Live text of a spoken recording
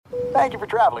Thank you for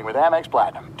traveling with Amex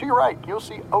Platinum. To your right, you'll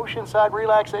see oceanside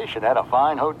relaxation at a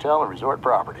fine hotel and resort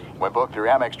property. When booked through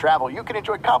Amex Travel, you can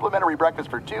enjoy complimentary breakfast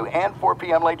for 2 and 4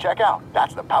 p.m. late checkout.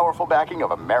 That's the powerful backing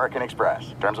of American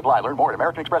Express. Terms apply. Learn more at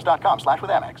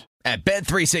americanexpress.com/withAmex. At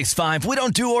Bet365, we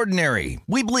don't do ordinary.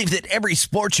 We believe that every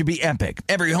sport should be epic.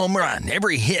 Every home run,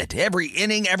 every hit, every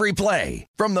inning, every play.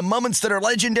 From the moments that are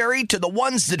legendary to the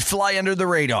ones that fly under the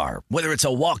radar. Whether it's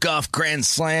a walk-off grand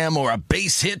slam or a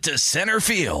base hit to center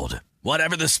field.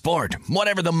 Whatever the sport,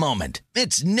 whatever the moment.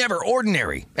 It's never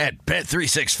ordinary at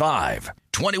Bet365.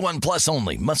 21 plus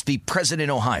only. Must be present in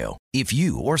Ohio. If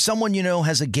you or someone you know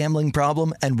has a gambling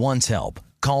problem and wants help,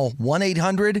 call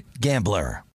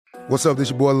 1-800-GAMBLER. What's up, this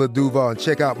your boy Lil Duval, and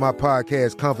check out my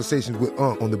podcast, Conversations with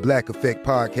Unc, on the Black Effect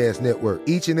Podcast Network.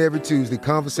 Each and every Tuesday,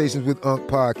 Conversations with Unc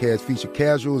podcast feature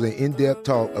casuals and in-depth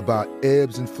talk about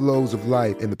ebbs and flows of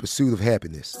life and the pursuit of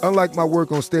happiness. Unlike my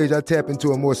work on stage, I tap into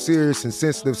a more serious and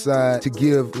sensitive side to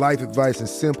give life advice and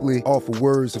simply offer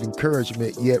words of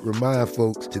encouragement, yet remind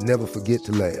folks to never forget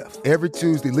to laugh. Every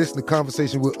Tuesday, listen to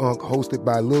Conversation with Unc, hosted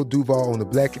by Lil Duval on the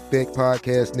Black Effect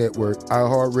Podcast Network,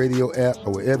 iHeartRadio app,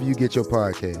 or wherever you get your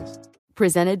podcasts.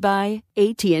 Presented by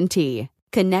AT&T.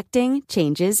 Connecting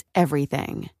changes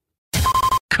everything.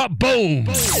 Kaboom!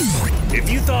 If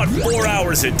you thought 4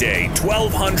 hours a day,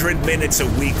 1,200 minutes a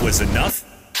week was enough,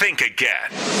 think again.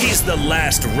 He's the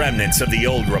last remnants of the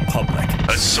old republic,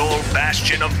 a sole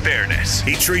bastion of fairness.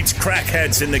 He treats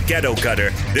crackheads in the ghetto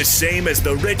gutter the same as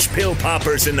the rich pill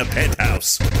poppers in the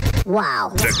penthouse. Wow.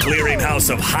 The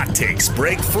clearinghouse of hot takes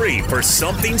break free for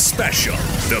something special.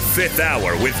 The Fifth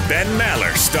Hour with Ben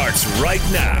Maller starts right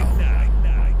now.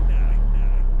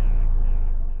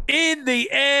 In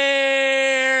the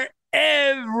air,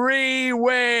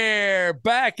 everywhere.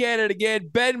 Back at it again.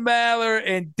 Ben Maller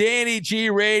and Danny G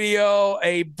Radio,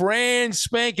 a brand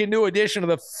spanking new edition of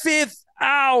the Fifth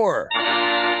Hour.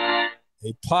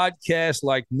 A podcast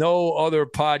like no other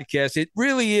podcast. It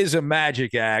really is a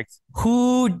magic act.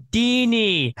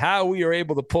 Houdini. How we are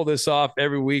able to pull this off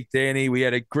every week, Danny. We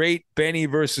had a great Benny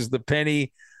versus the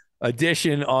Penny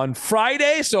edition on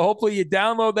Friday, so hopefully you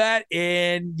download that,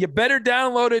 and you better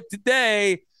download it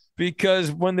today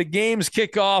because when the games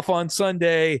kick off on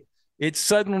Sunday, it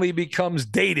suddenly becomes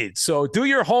dated. So do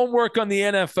your homework on the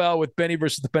NFL with Benny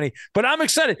versus the Penny. But I'm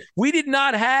excited. We did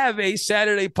not have a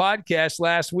Saturday podcast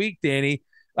last week, Danny.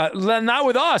 Not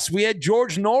with us. We had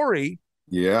George Norrie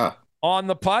on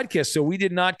the podcast, so we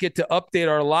did not get to update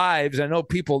our lives. I know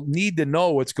people need to know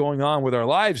what's going on with our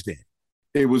lives, Dan.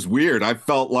 It was weird. I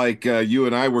felt like you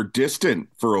and I were distant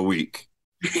for a week.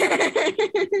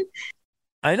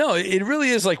 I know. It really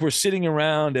is like we're sitting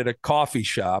around at a coffee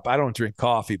shop. I don't drink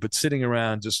coffee, but sitting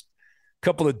around just a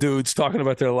couple of dudes talking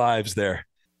about their lives there.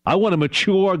 I want a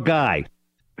mature guy.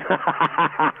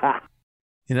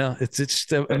 You know, it's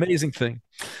just an amazing thing.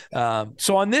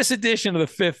 So on this edition of the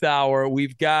Fifth Hour,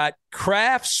 we've got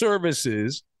Craft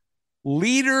Services,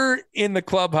 Leader in the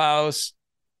Clubhouse,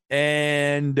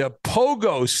 and a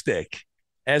pogo stick,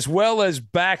 as well as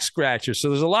back scratcher. So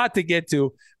there's a lot to get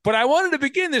to. But I wanted to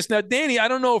begin this. Now, Danny, I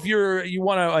don't know if you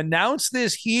want to announce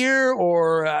this here,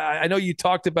 or I know you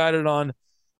talked about it on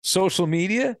social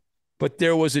media, but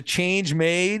there was a change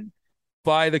made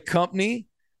by the company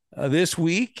this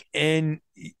week, and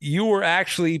you were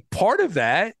actually part of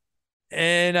that.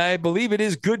 And I believe it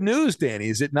is good news, Danny.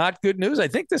 Is it not good news? I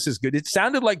think this is good. It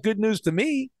sounded like good news to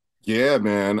me. Yeah,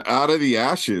 man. Out of the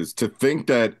ashes. To think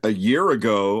that a year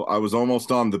ago, I was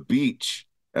almost on the beach,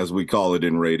 as we call it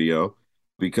in radio,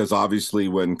 because obviously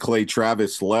when Clay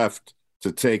Travis left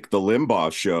to take the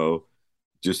Limbaugh show,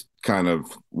 just kind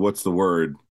of, what's the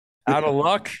word? Out of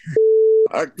luck?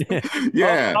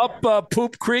 Yeah. Up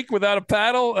Poop Creek without a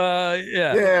paddle?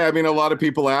 Yeah, I mean, a lot of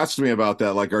people asked me about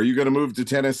that. Like, are you going to move to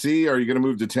Tennessee? Are you going to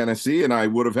move to Tennessee? And I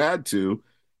would have had to.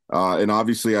 And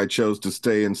obviously I chose to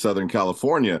stay in Southern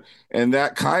California. And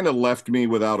that kind of left me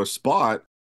without a spot.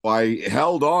 I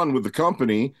held on with the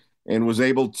company and was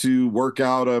able to work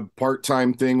out a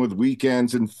part-time thing with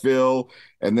weekends and Phil.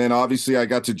 And then obviously I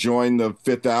got to join the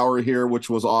Fifth Hour here,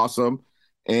 which was awesome.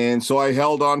 And so I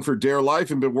held on for dear life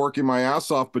and been working my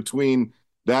ass off between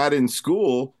that and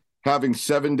school, having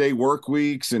 7-day work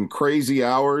weeks and crazy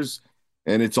hours.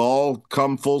 And it's all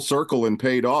come full circle and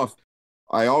paid off.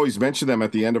 I always mention them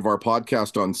at the end of our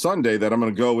podcast on Sunday that I'm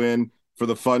going to go in for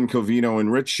the fun Covino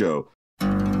and Rich show.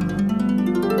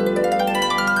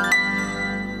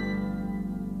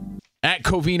 At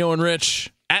Covino and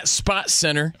Rich, at Spot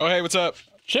Center. Oh, hey, what's up?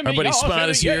 Our buddy Spot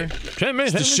is here.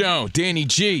 It's the show. Danny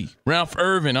G, Ralph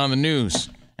Irvin on the news.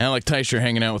 Alec Teicher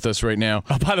hanging out with us right now.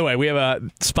 Oh, by the way, we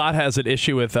have Spot has an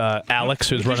issue with Alex,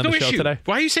 who's running the show today.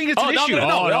 Why are you saying it's an issue?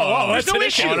 No, it's an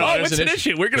issue. It's an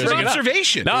issue. We're going to bring it up.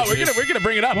 Observation. No, we're going to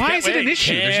bring it up. Why is it an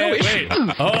issue? There's no issue.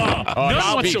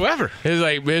 None whatsoever.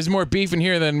 There's more beef in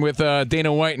here than with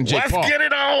Dana White and Jake Paul. Let's get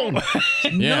it on.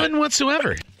 None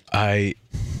whatsoever. I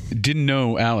didn't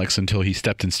know Alex until he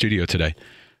stepped in studio today.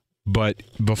 But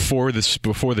before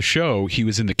the show, he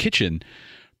was in the kitchen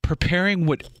preparing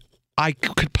what I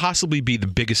could possibly be the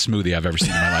biggest smoothie I've ever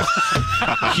seen in my life.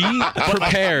 He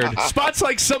prepared. Spots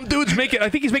like some dude's making. I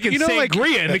think he's making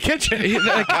sangria in the kitchen.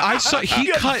 I saw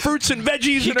he cut fruits and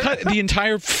veggies. He cut the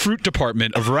entire fruit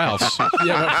department of Ralph's.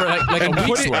 Yeah, for like a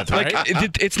week's worth, right?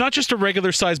 It's not just a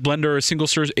regular size blender or a single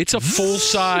serve. It's a full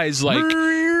size, like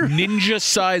ninja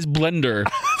size blender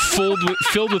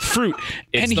filled with fruit.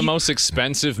 It's the most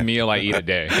expensive meal I eat a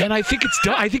day. And I think it's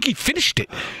done. I think he finished it.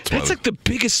 That's like the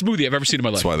biggest smoothie I've ever seen in my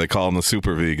life. That's why they call him the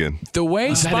super vegan. The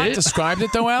way Spot described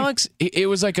it, though, Alex, it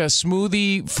was like a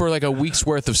smoothie for like a week's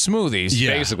worth of smoothies.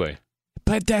 Yeah. Basically.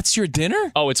 But that's your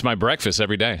dinner? Oh, it's my breakfast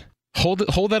every day. Hold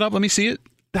that up. Let me see it.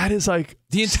 That is like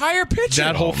the entire pitcher.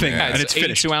 That whole thing. Yeah, and it's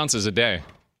 82 ounces a day.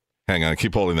 Hang on,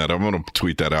 keep holding that. I'm going to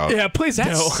tweet that out. Yeah, please.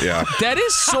 Yeah. That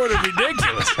is sort of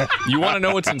ridiculous. You want to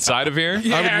know what's inside of here?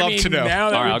 Yeah, I would love to know.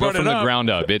 All right, I'll go from the ground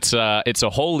up. It's a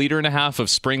whole liter and a half of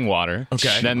spring water.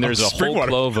 Okay. Then there's a whole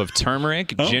clove of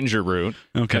turmeric, ginger root.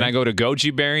 Okay. Then I go to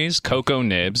goji berries, cocoa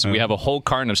nibs. We have a whole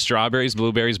carton of strawberries,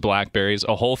 blueberries, blackberries,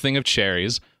 a whole thing of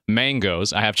cherries.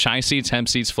 Mangoes. I have chia seeds, hemp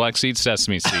seeds, flex seeds,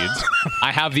 sesame seeds.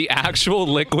 I have the actual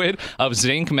liquid of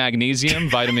zinc, magnesium,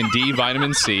 vitamin D,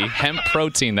 vitamin C, hemp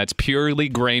protein that's purely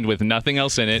grained with nothing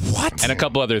else in it. What? And a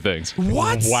couple other things.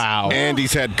 What? Wow. And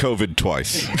he's had COVID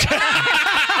twice.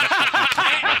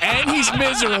 And he's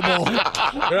miserable.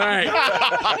 right.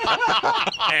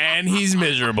 And he's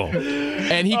miserable.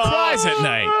 And he cries at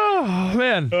night.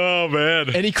 Oh man.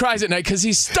 And he cries at night because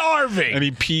he's starving. And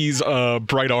he pees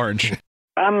bright orange.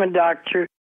 I'm a doctor.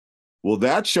 Well,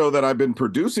 that show that I've been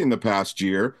producing the past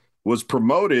year was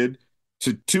promoted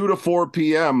to 2 to 4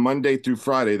 p.m. Monday through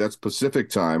Friday. That's Pacific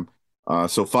time.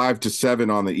 So 5 to 7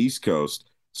 on the East Coast.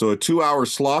 So a 2-hour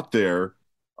slot there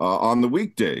on the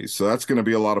weekdays. So that's going to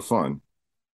be a lot of fun.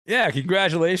 Yeah,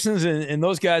 congratulations. And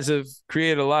those guys have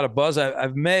created a lot of buzz.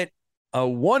 I've met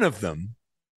one of them.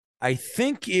 I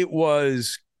think it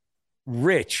was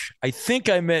Rich. I think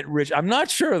I met Rich. I'm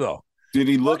not sure, though. Did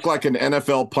he look like an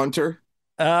NFL punter?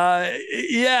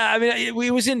 Yeah, I mean, it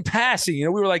was in passing. We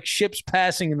were like ships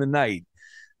passing in the night.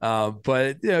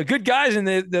 But good guys, and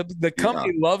the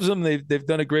company loves them. They've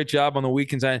done a great job on the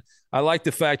weekends. I like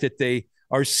the fact that they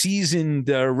are seasoned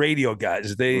radio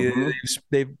guys. They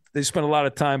spend a lot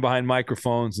of time behind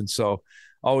microphones, and so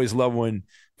always love when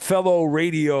fellow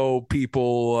radio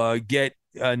people get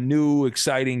new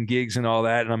exciting gigs and all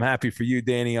that. And I'm happy for you,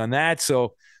 Danny, on that.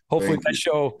 So hopefully that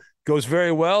show goes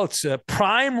very well. It's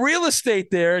prime real estate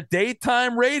there,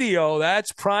 daytime radio.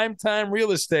 That's prime time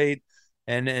real estate.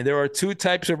 And there are two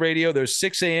types of radio. There's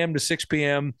 6 a.m. to 6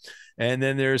 p.m. And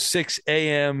then there's 6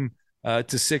 a.m.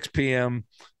 To 6 p.m.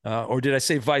 Or did I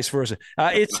say vice versa?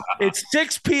 It's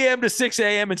 6 p.m. to 6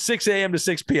 a.m. and 6 a.m. to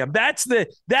 6 p.m. That's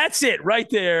it right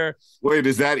there. Wait,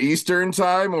 is that Eastern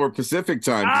time or Pacific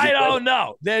time? I don't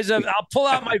know. I'll pull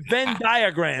out my Venn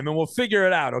diagram and we'll figure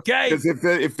it out. Okay. Because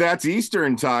if that's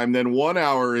Eastern time, then 1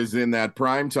 hour is in that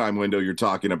prime time window you're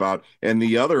talking about, and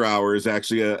the other hour is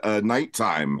actually a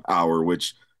nighttime hour,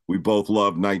 which we both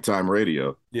love nighttime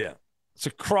radio. Yeah, it's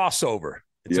a crossover.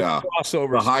 It's a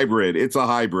crossover. A hybrid. It's a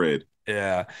hybrid.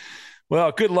 Yeah.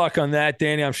 Well, good luck on that,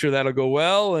 Danny. I'm sure that'll go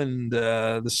well. And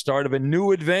the start of a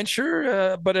new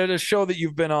adventure, but at a show that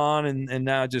you've been on, and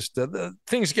now just the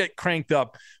things get cranked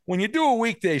up. When you do a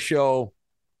weekday show,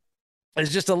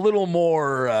 there's just a little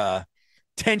more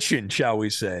tension, shall we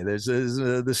say. There's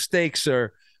the stakes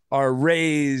are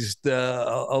raised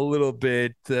a little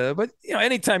bit. But,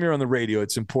 anytime you're on the radio,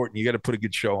 it's important. You got to put a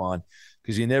good show on,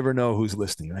 because you never know who's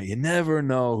listening, right? You never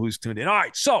know who's tuned in. All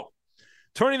right, so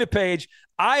turning the page,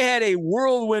 I had a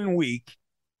whirlwind week.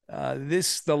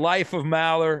 The Life of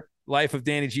Maller, Life of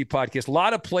Danny G podcast, a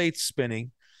lot of plates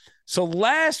spinning. So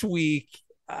last week,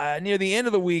 near the end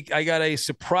of the week, I got a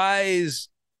surprise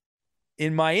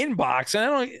in my inbox.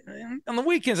 And on the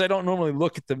weekends, I don't normally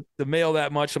look at the mail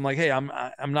that much. I'm like, hey, I'm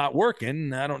not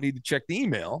working. I don't need to check the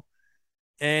email.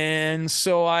 And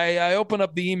so I opened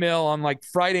up the email on like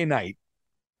Friday night.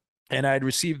 And I'd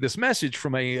received this message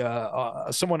from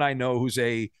someone I know who's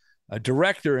a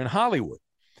director in Hollywood.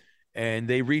 And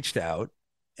they reached out.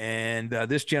 And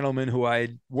this gentleman who I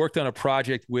had worked on a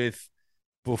project with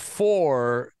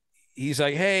before, he's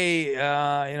like, hey,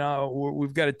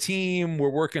 we've got a team. We're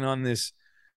working on this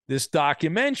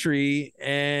documentary,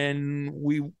 and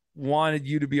we wanted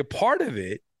you to be a part of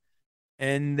it.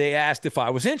 And they asked if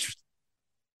I was interested.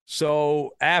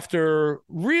 So after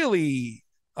really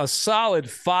a solid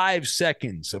 5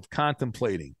 seconds of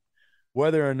contemplating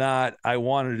whether or not I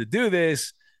wanted to do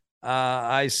this,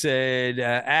 I said,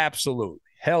 absolutely.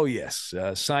 Hell yes.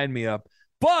 Sign me up.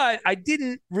 But I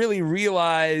didn't really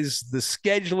realize the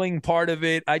scheduling part of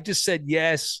it. I just said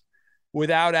yes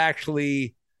without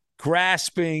actually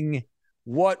grasping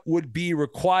what would be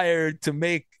required to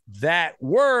make that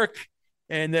work,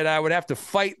 and that I would have to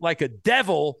fight like a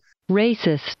devil.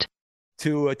 Racist.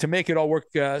 To make it all work.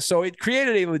 So it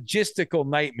created a logistical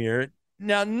nightmare.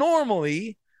 Now,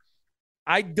 normally,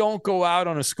 I don't go out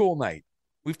on a school night.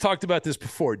 We've talked about this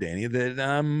before, Danny, that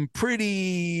I'm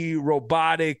pretty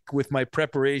robotic with my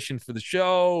preparation for the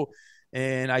show,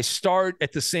 and I start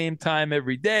at the same time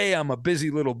every day. I'm a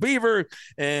busy little beaver,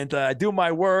 and I do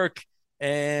my work,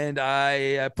 and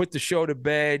I put the show to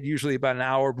bed usually about an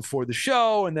hour before the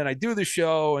show, and then I do the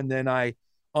show, and then I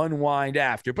unwind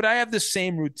after. But I have the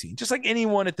same routine, just like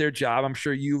anyone at their job. I'm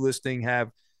sure you listening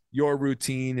have your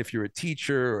routine if you're a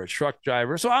teacher or a truck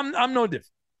driver. So I'm no different.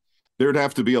 There'd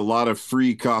have to be a lot of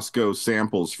free Costco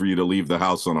samples for you to leave the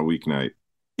house on a weeknight.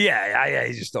 Yeah,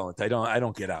 I just don't. I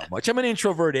don't get out much. I'm an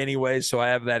introvert anyway, so I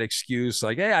have that excuse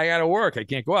like, hey, I got to work. I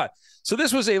can't go out. So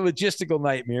this was a logistical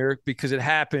nightmare because it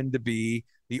happened to be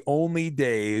the only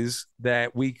days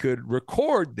that we could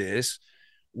record this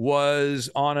was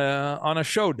on a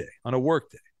show day, on a work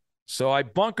day. So I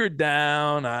bunkered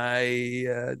down.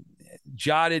 I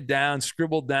jotted down,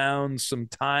 scribbled down some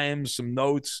times, some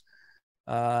notes.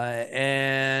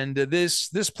 And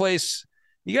this place,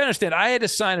 you gotta understand, I had to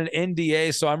sign an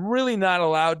NDA, so I'm really not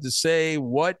allowed to say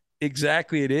what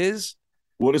exactly it is.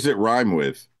 What does it rhyme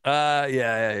with?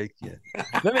 Yeah.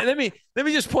 let me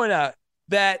just point out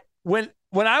that when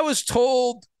I was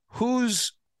told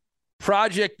whose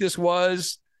project this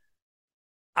was,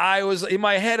 I was in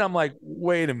my head, I'm like,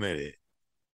 wait a minute.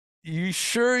 You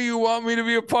sure you want me to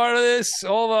be a part of this?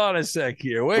 Hold on a sec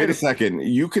here. Wait a second.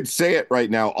 You could say it right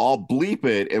now. I'll bleep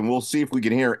it, and we'll see if we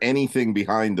can hear anything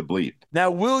behind the bleep.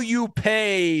 Now, will you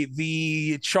pay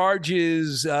the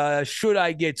charges should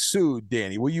I get sued,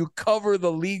 Danny? Will you cover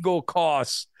the legal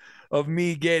costs of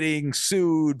me getting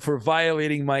sued for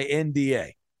violating my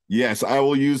NDA? Yes, I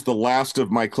will use the last of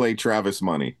my Clay Travis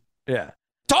money. Yeah.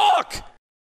 Talk!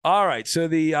 All right, so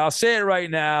I'll say it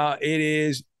right now. It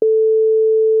is...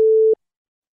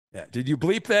 Yeah. Did you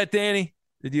bleep that, Danny?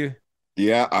 Did you?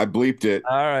 Yeah, I bleeped it.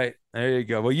 All right. There you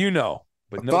go. Well, you know.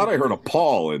 But I thought I heard a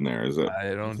Paul in there. Is it? I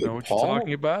don't know what Paul? you're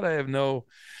talking about. I have no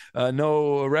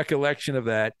recollection of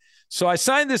that. So I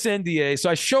signed this NDA. So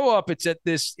I show up.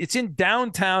 It's in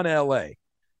downtown LA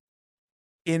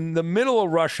in the middle of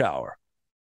rush hour.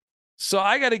 So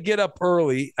I got to get up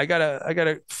early. I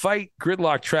gotta fight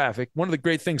gridlock traffic. One of the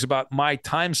great things about my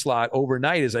time slot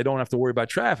overnight is I don't have to worry about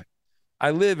traffic.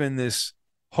 I live in this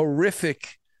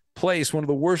horrific place, one of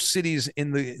the worst cities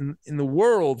in the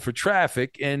world for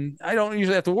traffic, and I don't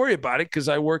usually have to worry about it because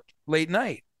I work late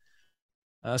night.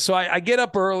 So I get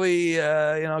up early,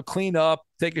 clean up,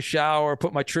 take a shower,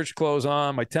 put my church clothes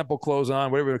on, my temple clothes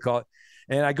on, whatever you call it,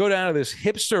 and I go down to this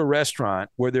hipster restaurant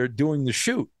where they're doing the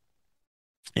shoot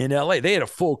in LA. They had a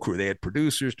full crew. They had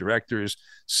producers, directors,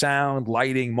 sound,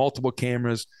 lighting, multiple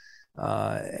cameras.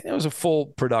 It was a full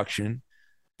production,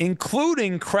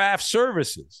 including craft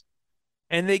services.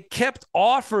 And they kept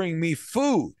offering me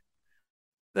food.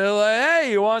 They're like,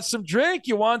 hey, you want some drink?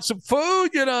 You want some food?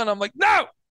 And I'm like, no.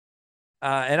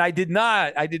 And I did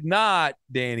not,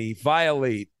 Danny,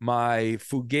 violate my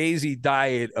Fugazi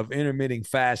diet of intermittent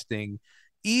fasting,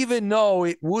 even though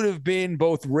it would have been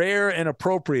both rare and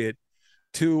appropriate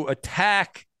to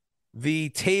attack the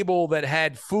table that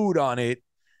had food on it.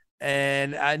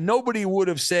 And nobody would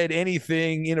have said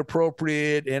anything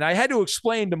inappropriate. And I had to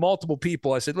explain to multiple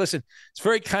people. I said, listen, it's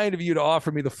very kind of you to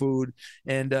offer me the food.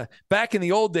 And back in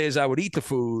the old days, I would eat the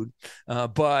food.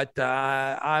 But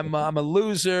I'm a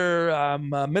loser.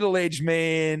 I'm a middle-aged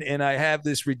man. And I have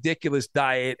this ridiculous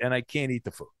diet. And I can't eat the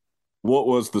food. What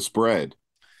was the spread?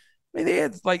 I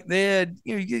mean, they had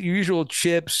your usual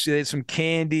chips. They had some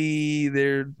candy.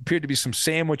 There appeared to be some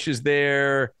sandwiches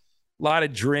there. A lot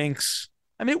of drinks.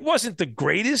 I mean, it wasn't the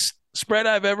greatest spread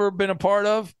I've ever been a part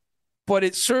of, but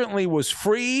it certainly was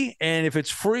free. And if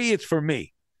it's free, it's for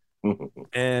me.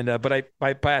 And but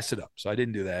I passed it up, so I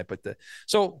didn't do that. But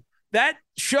so that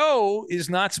show is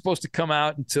not supposed to come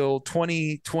out until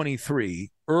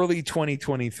 2023, early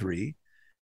 2023.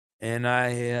 And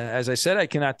as I said, I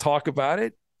cannot talk about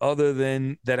it other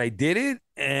than that I did it.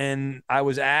 And I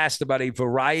was asked about a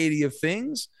variety of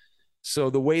things. So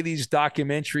the way these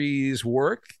documentaries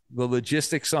work, the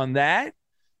logistics on that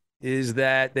is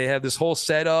that they have this whole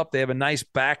setup. They have a nice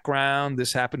background.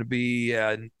 This happened to be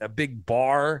a big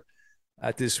bar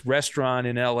at this restaurant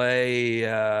in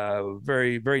LA,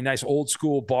 very, very nice old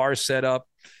school bar setup.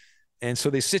 And so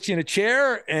they sit you in a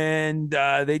chair and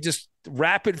they just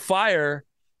rapid fire.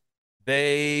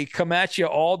 They come at you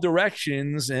all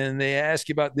directions and they ask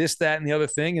you about this, that, and the other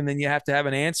thing. And then you have to have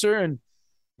an answer, and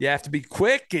you have to be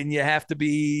quick, and you have to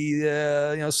be,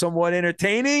 somewhat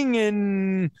entertaining.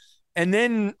 And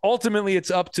then ultimately it's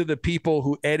up to the people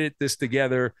who edit this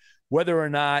together, whether or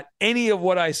not any of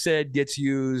what I said gets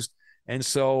used. And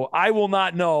so I will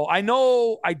not know. I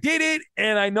know I did it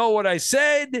and I know what I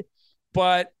said,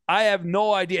 but I have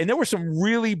no idea. And there were some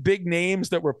really big names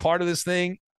that were part of this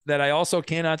thing that I also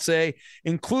cannot say,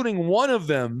 including one of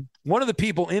them, one of the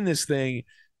people in this thing.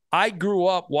 I grew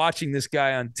up watching this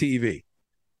guy on TV.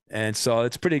 And so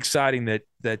it's pretty exciting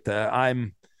that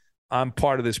I'm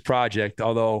part of this project,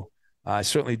 although I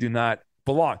certainly do not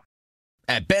belong.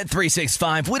 At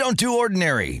Bet365, we don't do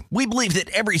ordinary. We believe that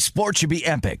every sport should be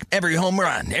epic. Every home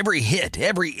run, every hit,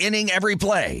 every inning, every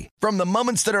play. From the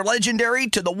moments that are legendary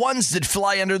to the ones that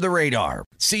fly under the radar.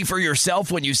 See for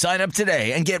yourself when you sign up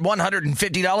today and get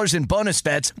 $150 in bonus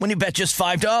bets when you bet just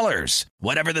 $5.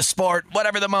 Whatever the sport,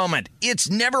 whatever the moment, it's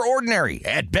never ordinary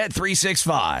at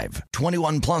Bet365.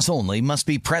 21 plus only. Must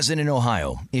be present in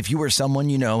Ohio. If you or someone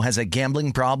you know has a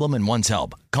gambling problem and wants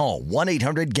help, call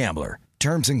 1-800-GAMBLER.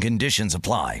 Terms and conditions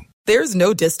apply. There's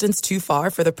no distance too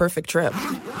far for the perfect trip.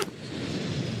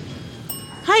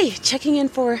 Hi, checking in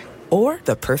for... Or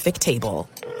the perfect table.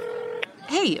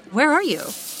 Hey, where are you?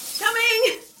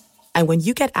 Coming! And when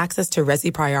you get access to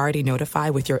Resi Priority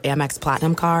Notify with your Amex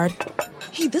Platinum card...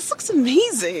 Hey, this looks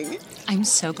amazing. I'm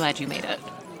so glad you made it.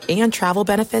 And travel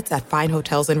benefits at fine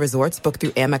hotels and resorts booked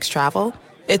through Amex Travel,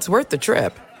 it's worth the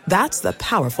trip. That's the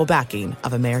powerful backing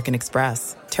of American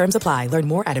Express. Terms apply. Learn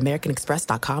more at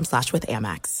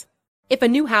americanexpress.com/withAmex. If a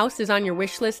new house is on your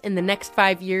wish list in the next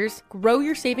 5 years, grow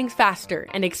your savings faster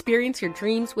and experience your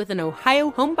dreams with an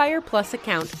Ohio Homebuyer Plus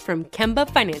account from Kemba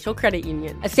Financial Credit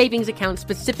Union. A savings account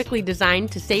specifically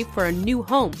designed to save for a new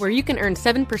home, where you can earn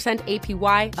 7%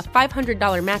 APY, a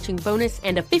 $500 matching bonus,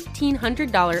 and a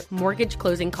 $1,500 mortgage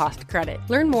closing cost credit.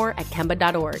 Learn more at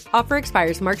Kemba.org. Offer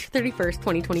expires March 31st,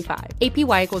 2025.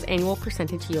 APY equals annual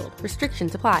percentage yield.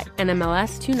 Restrictions apply.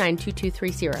 NMLS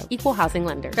 292230. Equal housing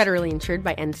lender. Federally insured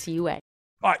by NCUA.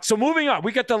 All right, so moving on.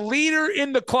 We got the leader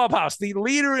in the clubhouse. The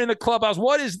leader in the clubhouse.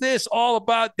 What is this all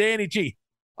about, Danny G?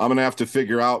 I'm going to have to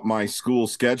figure out my school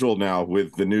schedule now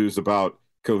with the news about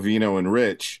Covino and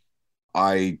Rich.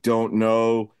 I don't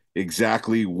know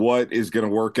exactly what is going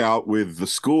to work out with the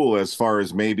school as far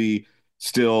as maybe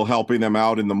still helping them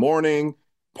out in the morning.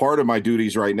 Part of my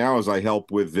duties right now is I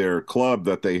help with their club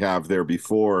that they have there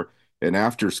before and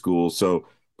after school. So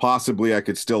possibly I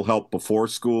could still help before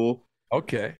school.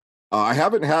 Okay. I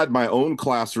haven't had my own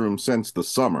classroom since the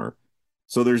summer.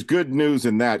 So there's good news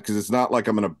in that, because it's not like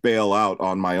I'm going to bail out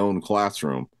on my own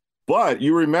classroom. But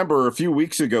you remember a few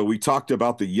weeks ago, we talked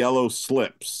about the yellow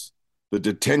slips, the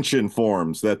detention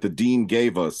forms that the dean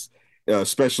gave us,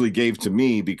 especially gave to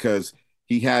me because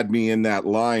he had me in that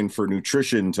line for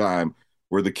nutrition time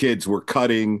where the kids were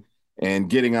cutting and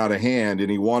getting out of hand. And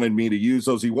he wanted me to use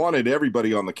those. He wanted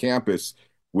everybody on the campus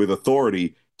with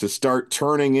authority to start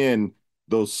turning in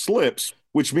those slips,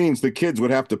 which means the kids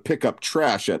would have to pick up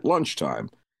trash at lunchtime.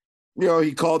 You know,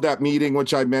 he called that meeting,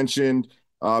 which I mentioned,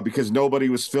 because nobody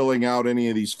was filling out any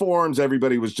of these forms.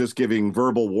 Everybody was just giving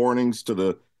verbal warnings to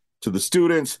the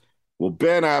students. Well,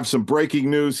 Ben, I have some breaking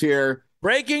news here.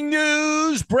 Breaking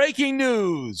news,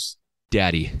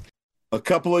 Daddy. A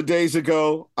couple of days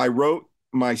ago, I wrote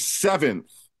my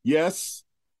seventh yellow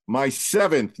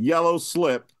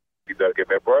slip. You better get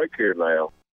that break here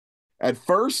now. At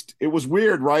first, it was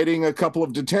weird writing a couple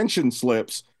of detention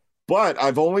slips, but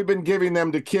I've only been giving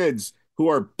them to kids who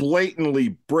are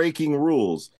blatantly breaking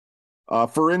rules.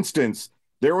 For instance,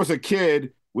 there was a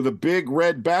kid with a big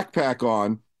red backpack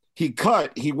on. He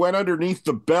went underneath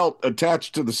the belt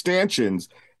attached to the stanchions.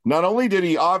 Not only did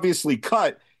he obviously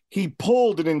cut, he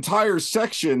pulled an entire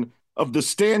section of the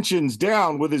stanchions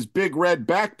down with his big red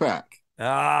backpack.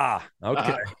 Ah,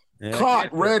 okay.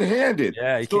 Caught red-handed.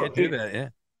 Yeah, you can't do that, yeah.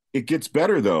 It gets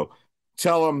better, though.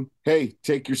 Tell him, hey,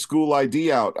 take your school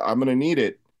ID out. I'm going to need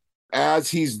it.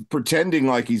 As he's pretending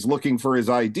like he's looking for his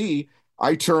ID,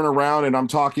 I turn around and I'm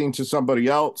talking to somebody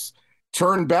else.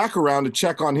 Turn back around to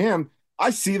check on him. I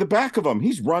see the back of him.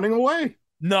 He's running away.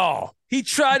 No, he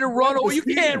tried to run away. You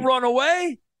can't run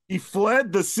away. He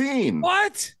fled the scene.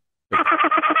 What?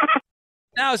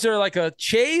 Now, is there like a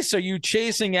chase? Are you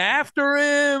chasing after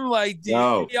him? Like,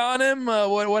 No. on him?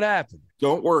 What happened?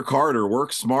 Don't work harder,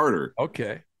 work smarter.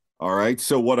 Okay. All right.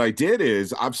 So what I did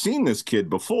is I've seen this kid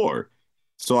before.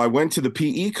 So I went to the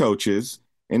PE coaches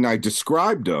and I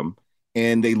described him,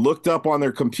 and they looked up on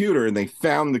their computer and they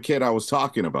found the kid I was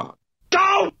talking about.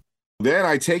 Go! Then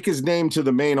I take his name to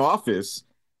the main office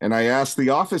and I ask the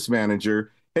office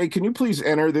manager, hey, can you please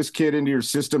enter this kid into your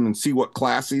system and see what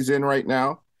class he's in right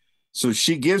now? So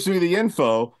she gives me the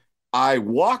info. I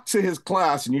walk to his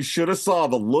class, and you should have saw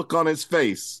the look on his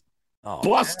face. Oh,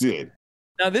 Busted. Man.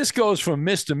 Now, this goes from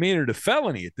misdemeanor to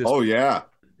felony at this point. Yeah.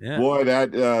 Yeah. Boy,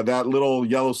 that little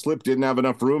yellow slip didn't have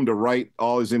enough room to write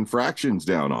all his infractions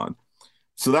down on.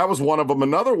 So that was one of them.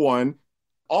 Another one,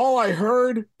 all I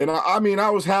heard, and I mean, I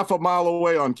was half a mile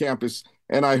away on campus,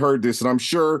 and I heard this, and I'm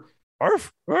sure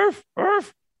arf, arf,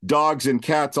 arf. Dogs and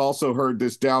cats also heard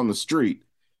this down the street.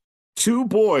 2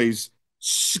 boys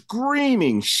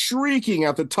screaming, shrieking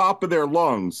at the top of their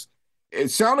lungs.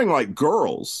 It's sounding like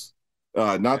girls.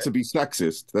 Not to be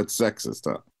sexist. That's sexist,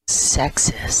 huh?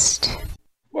 Sexist.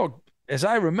 Well, as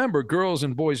I remember, girls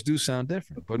and boys do sound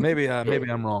different, but maybe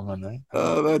I'm wrong on that.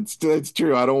 That's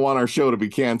true. I don't want our show to be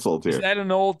canceled here. Is that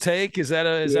an old take? Is that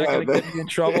going to get me in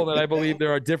trouble that I believe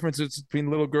there are differences between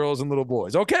little girls and little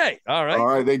boys? Okay. All right. All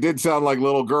right. They did sound like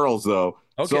little girls, though.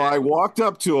 Okay. So I walked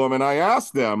up to them and I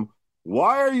asked them,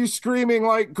 why are you screaming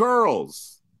like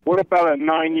girls? What about a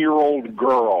 9-year-old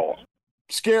girl?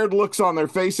 Scared looks on their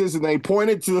faces, and they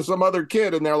pointed to some other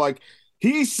kid, and they're like,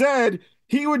 he said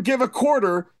he would give a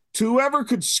quarter to whoever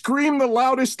could scream the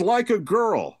loudest like a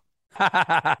girl.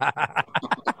 How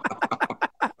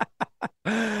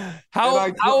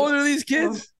old are these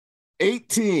kids?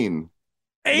 18.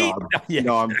 8?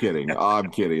 No, I'm kidding.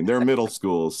 I'm kidding. They're middle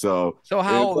school. So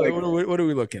how old? Like, what are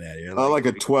we looking at here? Like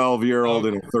a 12-year-old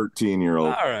and a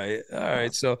 13-year-old. All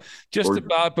right. So just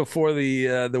about before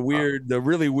the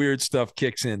really weird stuff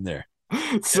kicks in there.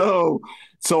 So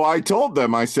I told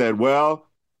them, I said, well,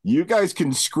 you guys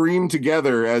can scream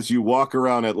together as you walk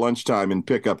around at lunchtime and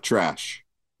pick up trash.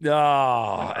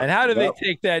 Oh, and how did they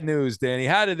take that news, Danny?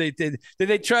 How did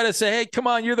they try to say, hey, come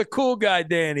on, you're the cool guy,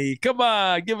 Danny. Come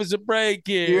on, give us a break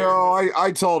here.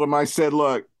 I told him, I said,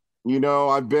 look,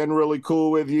 I've been really cool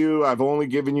with you. I've only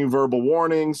given you verbal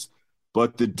warnings,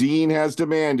 but the dean has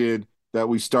demanded that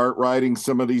we start writing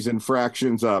some of these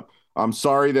infractions up. I'm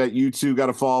sorry that you two got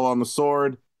to fall on the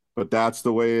sword, but that's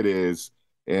the way it is.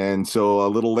 And so a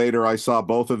little later, I saw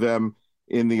both of them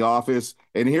in the office.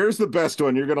 And here's the best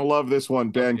one. You're going to love this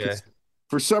one, Ben. Okay.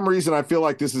 For some reason, I feel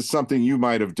like this is something you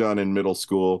might have done in middle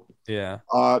school. Yeah.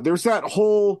 There's that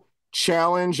whole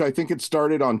challenge. I think it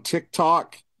started on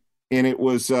TikTok, and it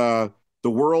was the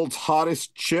world's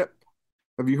hottest chip.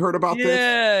 Have you heard about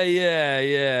this?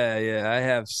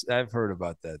 Yeah. I've heard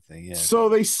about that thing. Yeah. So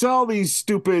they sell these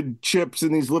stupid chips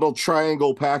in these little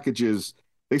triangle packages.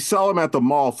 They sell them at the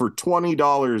mall for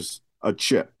 $20 a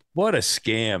chip. What a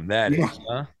scam that is,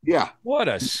 huh? Yeah. What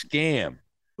a scam.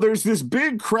 There's this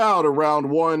big crowd around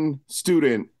one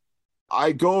student.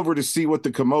 I go over to see what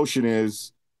the commotion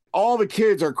is. All the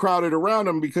kids are crowded around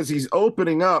him because he's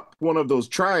opening up one of those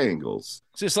triangles.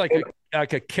 It's just like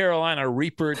a Carolina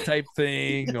Reaper type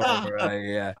thing.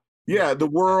 Or, Yeah, the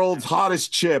world's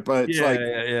hottest chip. It's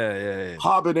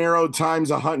habanero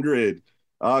times 100.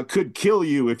 Could kill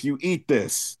you if you eat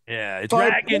this. Yeah,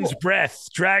 dragon's breath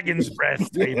type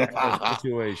of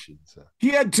situation. So. He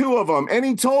had 2 of them, and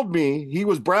he told me, he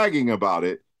was bragging about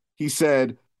it. He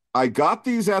said, I got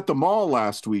these at the mall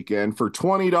last weekend for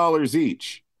 $20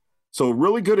 each. So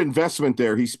really good investment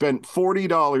there. He spent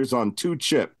 $40 on 2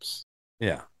 chips.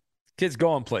 Yeah, kids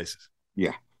going places.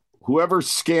 Yeah, whoever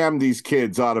scammed these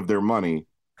kids out of their money,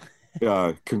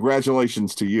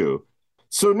 congratulations to you.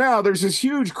 So now there's this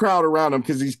huge crowd around him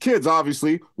because these kids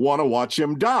obviously want to watch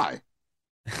him die.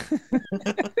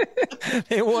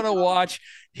 They want to watch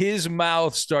his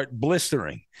mouth start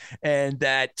blistering and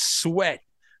that sweat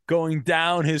going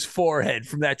down his forehead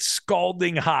from that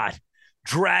scalding hot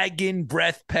dragon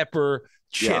breath pepper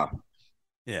chip.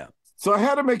 Yeah. So I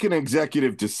had to make an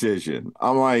executive decision.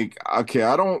 I'm like, okay,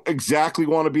 I don't exactly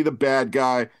want to be the bad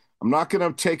guy. I'm not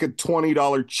going to take a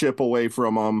 $20 chip away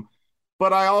from him.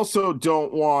 But I also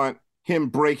don't want him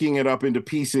breaking it up into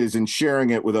pieces and sharing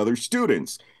it with other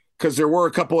students, because there were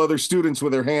a couple other students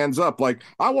with their hands up like,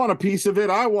 I want a piece of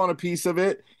it. I want a piece of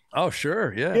it. Oh,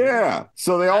 sure. Yeah. Yeah.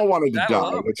 So they all wanted to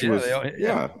die, which was.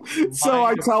 So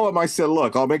I tell him, I said,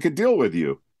 look, I'll make a deal with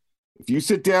you. If you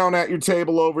sit down at your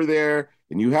table over there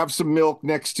and you have some milk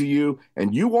next to you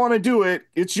and you want to do it,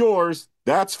 it's yours.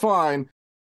 That's fine.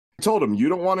 told him, you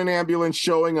don't want an ambulance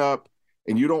showing up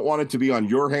and you don't want it to be on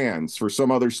your hands for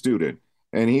some other student.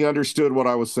 And he understood what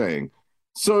I was saying.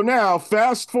 So now,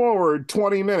 fast forward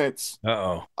 20 minutes.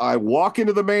 Uh-oh. I walk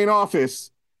into the main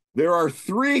office. There are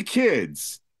 3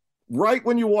 kids right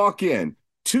when you walk in,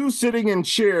 2 sitting in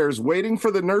chairs waiting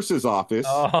for the nurse's office.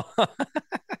 Oh.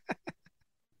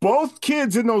 Both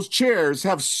kids in those chairs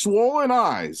have swollen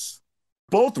eyes,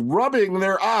 both rubbing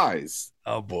their eyes.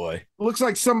 Oh, boy. Looks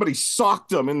like somebody socked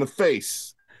them in the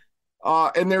face.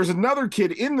 And there's another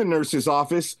kid in the nurse's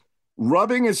office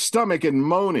rubbing his stomach and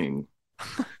moaning.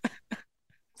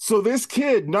 So this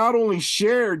kid not only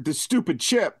shared the stupid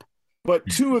chip, but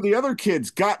 2 of the other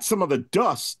kids got some of the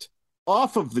dust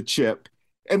off of the chip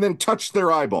and then touched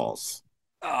their eyeballs.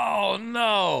 Oh,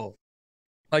 no.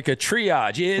 Like a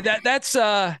triage. Yeah, that's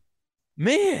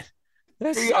man.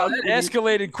 That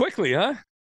escalated quickly, huh?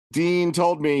 Dean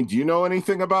told me, do you know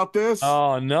anything about this?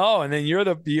 Oh, no. And then you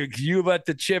let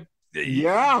the chip.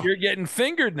 Yeah. You're getting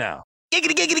fingered now.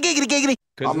 Giggity, giggity, giggity, giggity.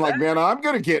 I'm like, man, I'm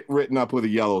going to get written up with a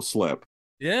yellow slip.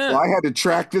 Yeah. So I had to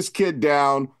track this kid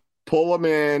down, pull him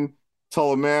in,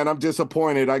 tell him, man, I'm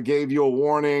disappointed. I gave you a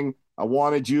warning. I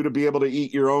wanted you to be able to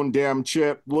eat your own damn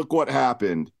chip. Look what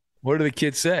happened. What did the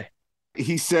kid say?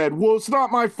 He said, well, it's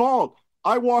not my fault.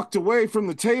 I walked away from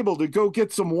the table to go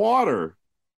get some water.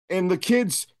 And the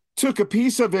kids took a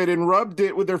piece of it and rubbed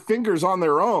it with their fingers on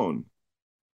their own.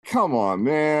 Come on,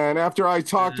 man. After I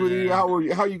talked with you, how are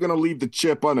you going to leave the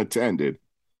chip unattended?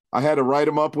 I had to write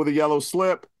him up with a yellow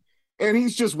slip. And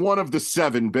he's just one of the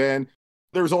 7, Ben.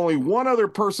 There's only one other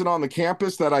person on the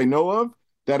campus that I know of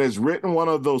that has written one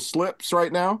of those slips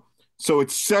right now. So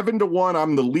it's 7-1.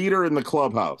 I'm the leader in the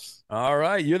clubhouse. All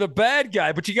right. You're the bad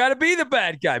guy, but you got to be the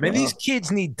bad guy. Man, these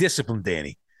kids need discipline,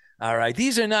 Danny. All right.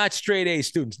 These are not straight A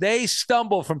students. They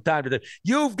stumble from time to time.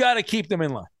 You've got to keep them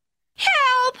in line.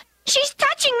 Help! She's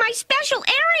touching my special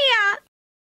area!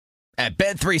 At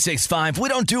Bet365, we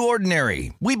don't do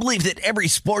ordinary. We believe that every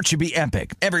sport should be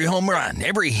epic. Every home run,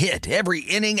 every hit, every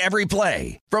inning, every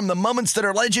play. From the moments that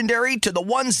are legendary to the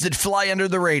ones that fly under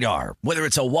the radar. Whether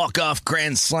it's a walk-off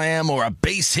grand slam or a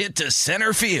base hit to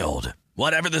center field.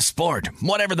 Whatever the sport,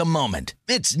 whatever the moment.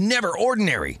 It's never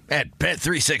ordinary at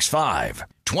Bet365.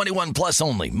 21 plus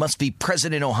only. Must be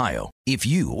present in Ohio. If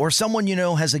you or someone you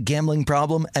know has a gambling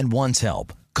problem and wants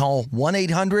help, call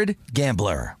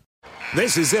 1-800-GAMBLER.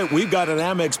 This is it. We've got an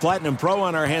Amex Platinum Pro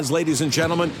on our hands, ladies and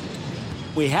gentlemen.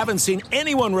 We haven't seen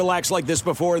anyone relax like this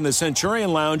before in the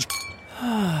Centurion Lounge.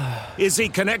 Is he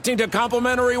connecting to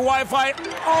complimentary Wi-Fi?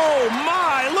 Oh,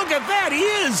 my! Look at that! He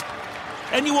is!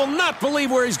 And you will not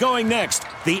believe where he's going next.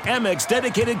 The Amex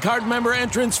dedicated card member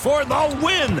entrance for the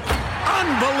win!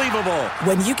 Unbelievable!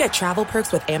 When you get travel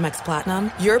perks with Amex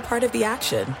Platinum, you're part of the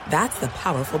action. That's the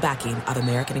powerful backing of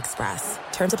American Express.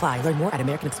 Terms apply. Learn more at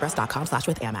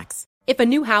americanexpress.com/withAmex. If a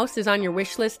new house is on your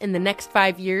wish list in the next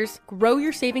 5 years, grow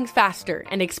your savings faster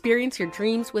and experience your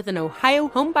dreams with an Ohio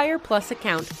Homebuyer Plus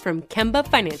account from Kemba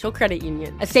Financial Credit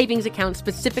Union. A savings account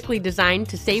specifically designed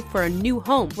to save for a new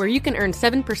home where you can earn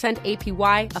 7%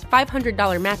 APY, a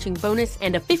 $500 matching bonus,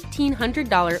 and a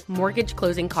 $1,500 mortgage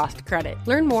closing cost credit.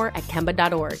 Learn more at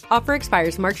Kemba.org. Offer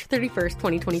expires March 31st,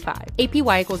 2025.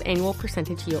 APY equals annual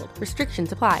percentage yield.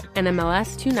 Restrictions apply.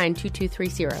 NMLS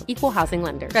 292230. Equal housing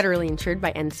lender. Federally insured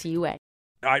by NCUA.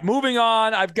 All right, moving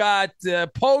on. I've got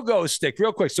Pogo Stick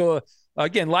real quick. So,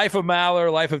 again, Life of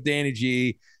Maller, Life of Danny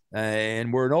G,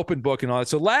 and we're an open book and all that.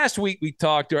 So last week we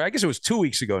talked, or I guess it was 2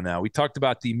 weeks ago now, we talked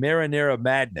about the Marinara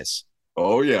Madness.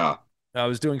 Oh, yeah. I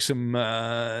was doing some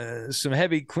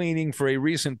heavy cleaning for a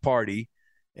recent party,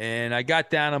 and I got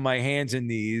down on my hands and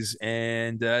knees,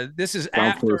 and this is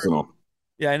after. Personal.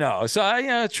 Yeah, I know. So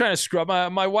I trying to scrub.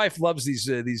 My wife loves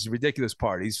these ridiculous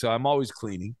parties, so I'm always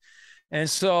cleaning. And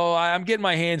so I'm getting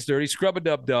my hands dirty,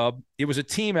 scrub-a-dub-dub. It was a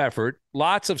team effort,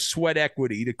 lots of sweat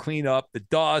equity to clean up the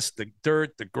dust, the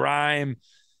dirt, the grime.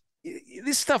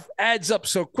 This stuff adds up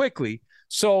so quickly.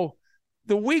 So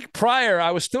the week prior,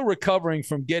 I was still recovering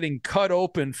from getting cut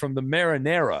open from the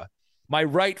marinara. My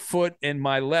right foot and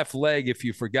my left leg, if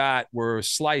you forgot, were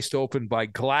sliced open by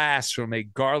glass from a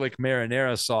garlic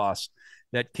marinara sauce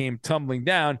that came tumbling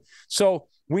down. So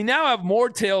we now have more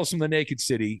tales from the Naked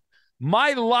City.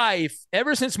 My life,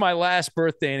 ever since my last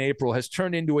birthday in April, has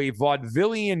turned into a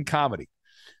vaudevillian comedy.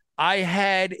 I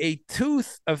had a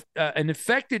tooth, an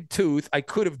infected tooth. I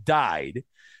could have died.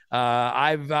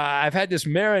 I've had this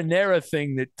marinara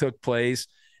thing that took place.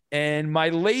 And my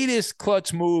latest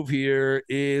klutz move here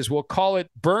is, we'll call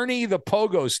it Bernie the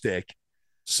Pogo Stick.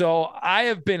 So I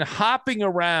have been hopping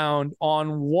around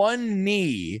on one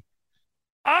knee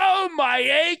Oh, my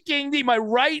aching knee, my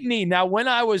right knee. Now, when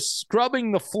I was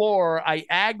scrubbing the floor, I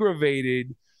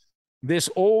aggravated this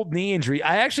old knee injury.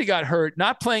 I actually got hurt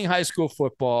not playing high school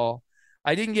football.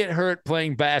 I didn't get hurt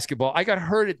playing basketball. I got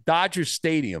hurt at Dodger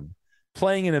Stadium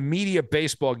playing in a media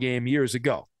baseball game years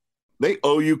ago. They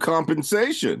owe you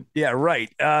compensation. Yeah,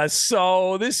 right.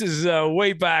 So this is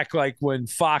way back, like when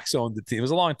Fox owned the team. It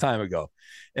was a long time ago,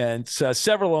 and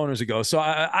several owners ago. So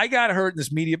I got hurt in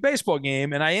this media baseball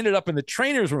game, and I ended up in the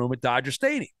trainer's room at Dodger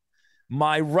Stadium.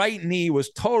 My right knee was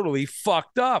totally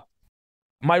fucked up.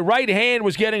 My right hand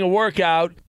was getting a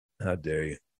workout. How dare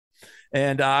you?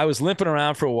 And I was limping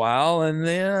around for a while, and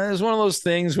it was one of those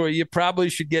things where you probably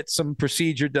should get some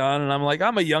procedure done. And I'm like,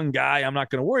 I'm a young guy. I'm not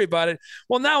going to worry about it.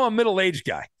 Well, now I'm a middle-aged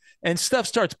guy, and stuff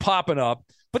starts popping up.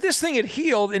 But this thing had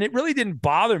healed, and it really didn't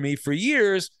bother me for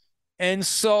years. And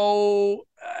so,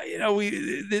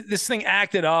 this thing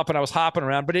acted up, and I was hopping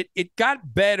around. But it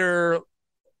got better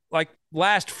like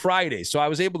last Friday. So I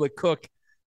was able to cook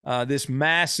this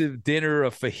massive dinner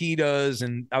of fajitas,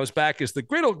 and I was back as the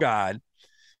griddle god.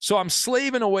 So I'm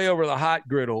slaving away over the hot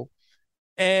griddle.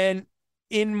 And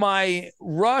in my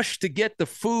rush to get the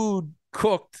food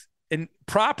cooked and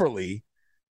properly,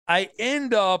 I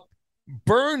end up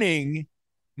burning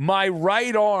my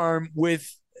right arm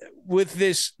with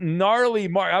this gnarly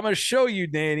mark. I'm going to show you,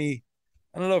 Danny.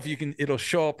 I don't know if you can, it'll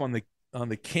show up on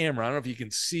the camera. I don't know if you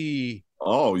can see.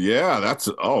 Oh yeah,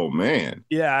 oh man.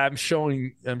 Yeah, I'm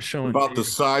showing about the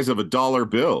size of a $1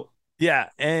 bill. Yeah,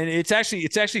 and it's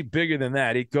actually bigger than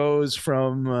that. It goes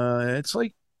from it's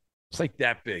like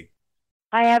that big.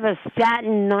 I have a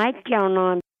satin nightgown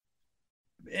on.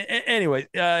 Anyway,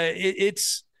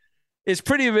 it's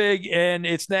pretty big and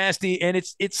it's nasty, and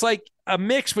it's like a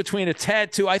mix between a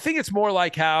tattoo. I think it's more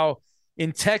like how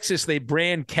in Texas they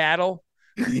brand cattle.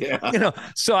 Yeah.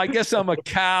 So I guess I'm a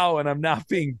cow and I'm now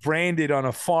being branded on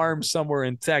a farm somewhere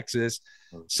in Texas.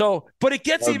 So, but it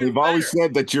gets even they've better. Always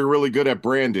said that you're really good at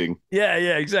branding. Yeah,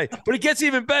 exactly. But it gets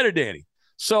even better, Danny.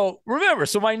 So remember,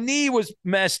 my knee was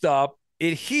messed up.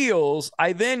 It heals.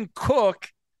 I then cook.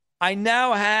 I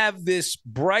now have this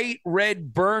bright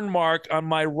red burn mark on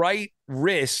my right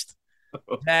wrist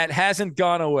that hasn't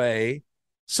gone away.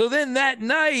 So then that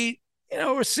night,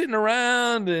 we're sitting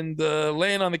around and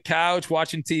laying on the couch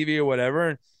watching TV or whatever.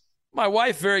 And my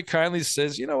wife very kindly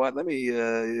says, you know what, let me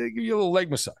give you a little leg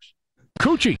massage.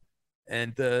 Coochie.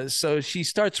 And so she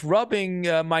starts rubbing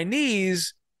my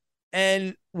knees,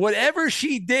 and whatever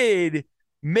she did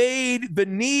made the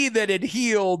knee that had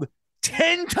healed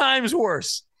 10 times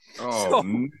worse. Oh,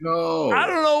 no. I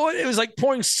don't know what it was like,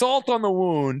 pouring salt on the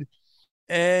wound.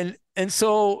 And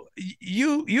so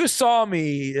you saw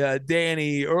me,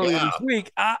 Danny, earlier this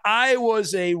week. I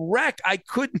was a wreck. I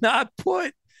could not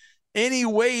put any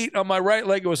weight on my right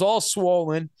leg. It was all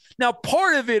swollen. Now,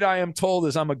 part of it, I am told,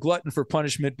 is I'm a glutton for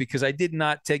punishment because I did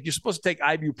not take – you're supposed to take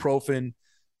ibuprofen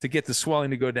to get the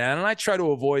swelling to go down, and I try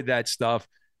to avoid that stuff.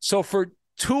 So for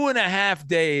 2.5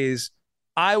 days,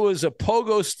 I was a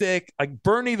pogo stick, like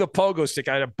Bernie the pogo stick.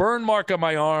 I had a burn mark on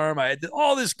my arm. I had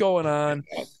all this going on,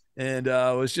 and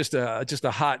it was just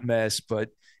a hot mess. But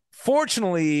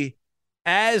fortunately,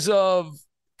 as of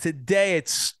today,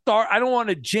 I don't want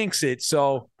to jinx it,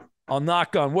 so – I'll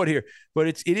knock on wood here, but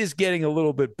it is getting a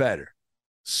little bit better.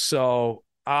 So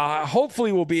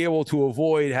hopefully we'll be able to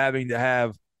avoid having to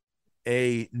have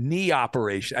a knee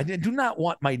operation. I do not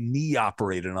want my knee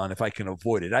operated on if I can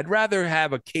avoid it. I'd rather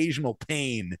have occasional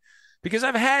pain because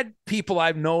I've had people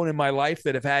I've known in my life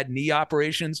that have had knee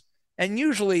operations, and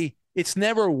usually it's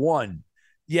never one.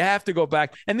 You have to go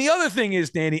back. And the other thing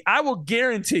is, Danny, I will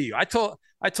guarantee you, I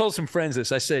told some friends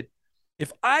this. I said,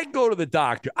 if I go to the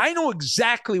doctor, I know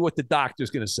exactly what the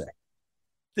doctor's going to say.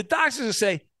 The doctor's going to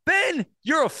say, Ben,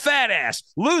 you're a fat ass.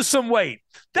 Lose some weight.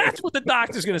 That's what the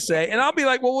doctor's going to say. And I'll be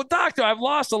like, well, doctor, I've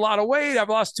lost a lot of weight. I've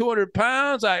lost 200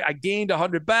 pounds. I gained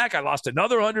 100 back. I lost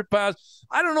another 100 pounds.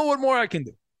 I don't know what more I can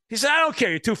do. He said, I don't care.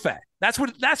 You're too fat. That's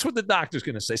what the doctor's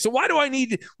going to say. So why do I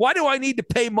need to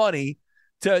pay money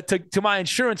to my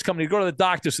insurance company to go to the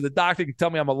doctor so the doctor can tell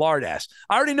me I'm a lard ass?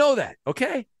 I already know that.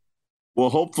 Okay. Well,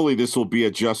 hopefully this will be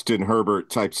a Justin Herbert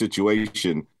type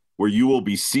situation where you will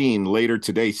be seen later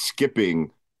today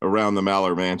skipping around the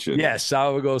Maller Mansion. Yes, I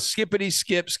will go skippity,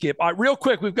 skip. All right, real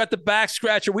quick, we've got the back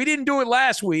scratcher. We didn't do it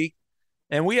last week,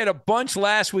 and we had a bunch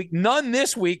last week. None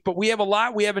this week, but we have a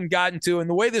lot we haven't gotten to. And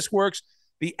the way this works,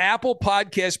 the Apple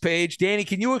Podcast page. Danny,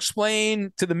 can you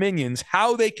explain to the minions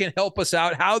how they can help us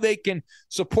out, how they can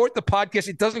support the podcast?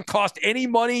 It doesn't cost any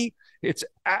money. It's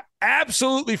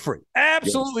absolutely free.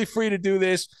 Absolutely free to do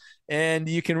this, and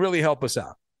you can really help us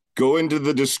out. Go into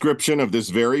the description of this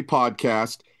very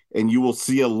podcast, and you will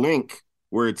see a link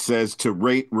where it says to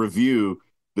rate, review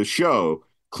the show.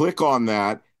 Click on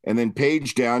that, and then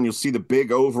page down, you'll see the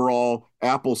big overall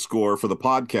Apple score for the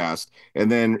podcast, and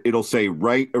then it'll say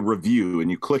write a review, and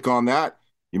you click on that,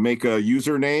 you make a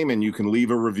username, and you can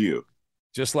leave a review.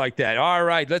 Just like that. All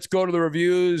right, let's go to the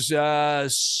reviews.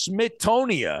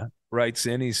 Smitonia writes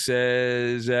in. He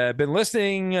says, been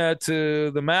listening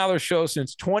to the Maller Show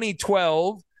since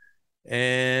 2012,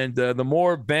 and the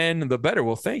more Ben, the better.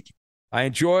 Well, thank you. I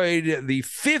enjoyed the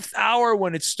 5th hour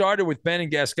when it started with Ben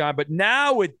and Gascon, but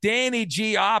now with Danny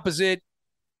G opposite,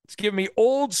 it's giving me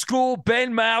old school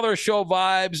Ben Maller Show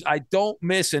vibes. I don't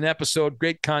miss an episode.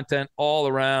 Great content all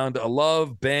around. I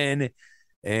love Ben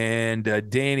and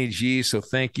Danny G, so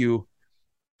thank you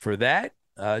for that.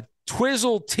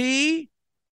 Twizzle T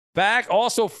back,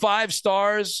 also 5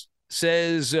 stars,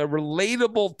 says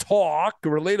relatable talk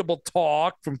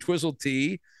from Twizzle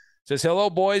T. Says, hello,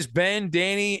 boys, Ben,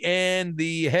 Danny, and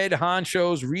the head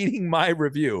honchos reading my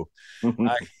review.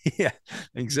 Yeah,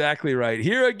 exactly right.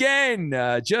 Here again,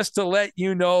 just to let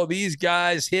you know, these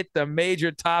guys hit the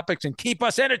major topics and keep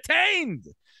us entertained.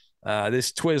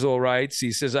 This Twizzle writes,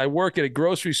 he says, I work at a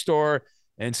grocery store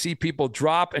and see people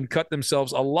drop and cut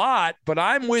themselves a lot, but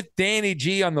I'm with Danny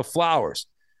G on the flowers.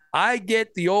 I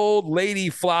get the old lady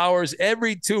flowers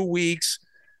every 2 weeks,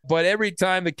 but every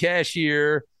time the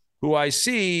cashier, who I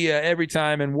see every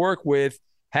time and work with,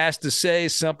 has to say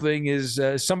something is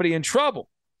somebody in trouble.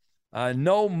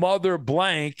 No mother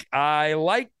blank. I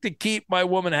like to keep my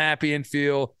woman happy and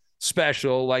feel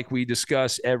special like we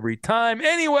discuss every time.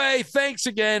 Anyway, thanks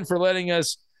again for letting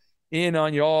us in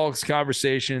on y'all's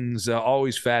conversations.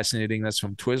 Always fascinating. That's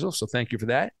from Twizzle, so thank you for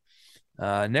that.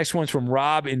 Next one's from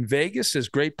Rob in Vegas. Says,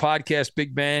 great podcast,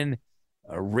 Big Ben.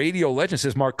 Radio legend.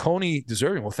 Says, Marconi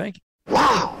deserving. Well, thank you.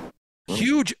 Wow.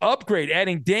 Huge upgrade,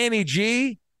 adding Danny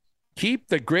G. Keep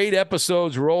the great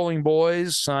episodes rolling,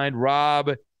 boys. Signed,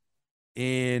 Rob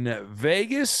in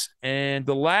Vegas. And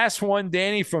the last one,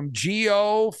 Danny, from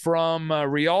Gio from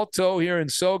Rialto here in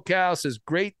SoCal, says,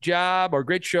 great job, or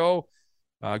great show.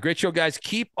 Great show, guys.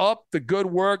 Keep up the good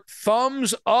work.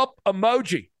 Thumbs up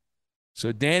emoji.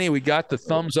 So, Danny, we got the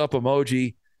thumbs up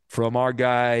emoji from our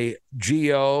guy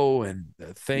Gio. And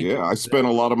thank you. Yeah, I spent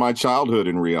a lot of my childhood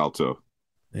in Rialto.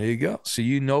 There you go. So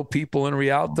you know people in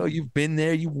Rialto. You've been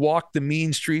there. You walked the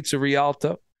mean streets of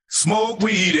Rialto. Smoke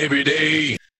weed every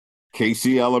day.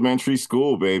 KC Elementary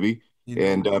School, baby.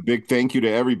 And a big thank you to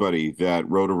everybody that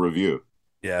wrote a review.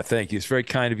 Yeah, thank you. It's very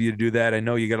kind of you to do that. I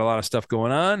know you got a lot of stuff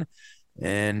going on,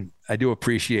 and I do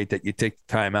appreciate that you take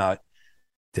the time out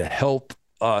to help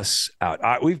us out. All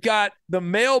right, we've got the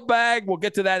mailbag. We'll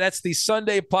get to that. That's the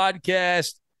Sunday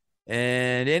podcast.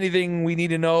 And anything we need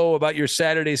to know about your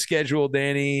Saturday schedule,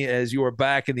 Danny, as you are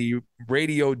back in the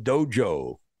radio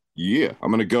dojo? Yeah,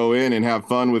 I'm going to go in and have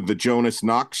fun with the Jonas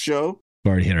Knox Show.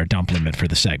 We've already hit our dump limit for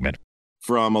the segment.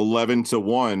 From 11 to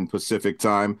 1 Pacific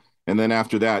time. And then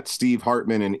after that, Steve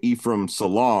Hartman and Ephraim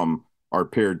Salam are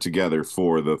paired together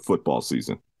for the football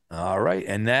season. All right.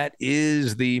 And that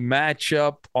is the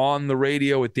matchup on the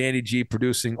radio with Danny G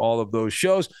producing all of those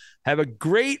shows. Have a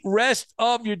great rest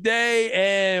of your day,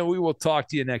 and we will talk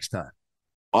to you next time.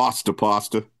 Asta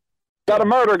pasta. Got a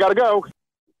murder. Got to go.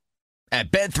 At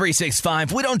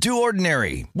Bet365, we don't do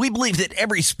ordinary. We believe that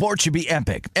every sport should be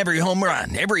epic. Every home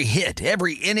run, every hit,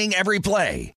 every inning, every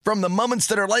play. From the moments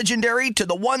that are legendary to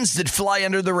the ones that fly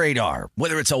under the radar.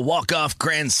 Whether it's a walk-off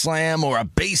grand slam or a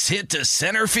base hit to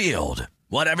center field.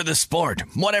 Whatever the sport,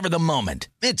 whatever the moment,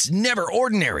 it's never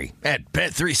ordinary at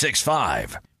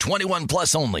Bet365. 21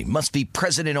 plus only. Must be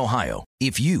present in Ohio.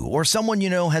 If you or someone you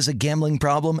know has a gambling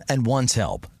problem and wants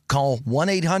help, call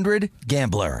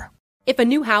 1-800-GAMBLER. If a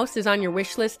new house is on your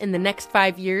wish list in the next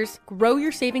 5 years, grow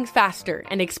your savings faster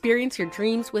and experience your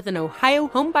dreams with an Ohio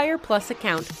Homebuyer Plus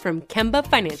account from Kemba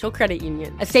Financial Credit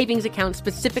Union. A savings account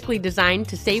specifically designed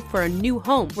to save for a new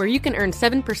home where you can earn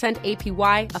 7%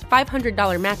 APY, a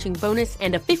 $500 matching bonus,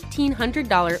 and a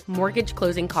 $1,500 mortgage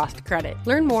closing cost credit.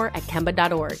 Learn more at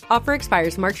Kemba.org. Offer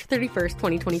expires March 31st,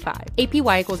 2025.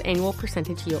 APY equals annual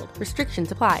percentage yield. Restrictions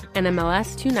apply.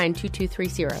 NMLS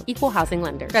 292230. Equal housing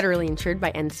lender. Federally insured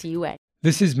by NCUA.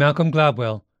 This is Malcolm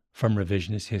Gladwell from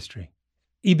Revisionist History.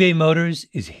 eBay Motors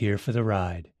is here for the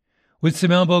ride. With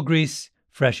some elbow grease,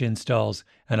 fresh installs,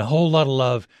 and a whole lot of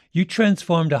love, you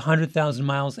transformed 100,000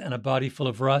 miles and a body full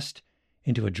of rust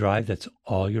into a drive that's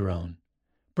all your own.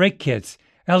 Brake kits,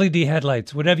 LED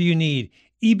headlights, whatever you need,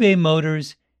 eBay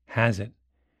Motors has it.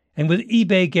 And with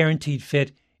eBay Guaranteed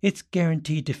Fit, it's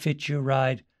guaranteed to fit your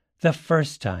ride the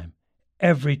first time,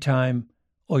 every time,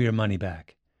 or your money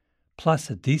back.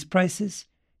 Plus, at these prices,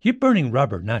 you're burning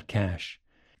rubber, not cash.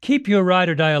 Keep your ride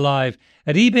or die alive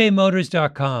at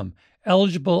ebaymotors.com.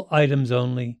 Eligible items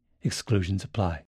only. Exclusions apply.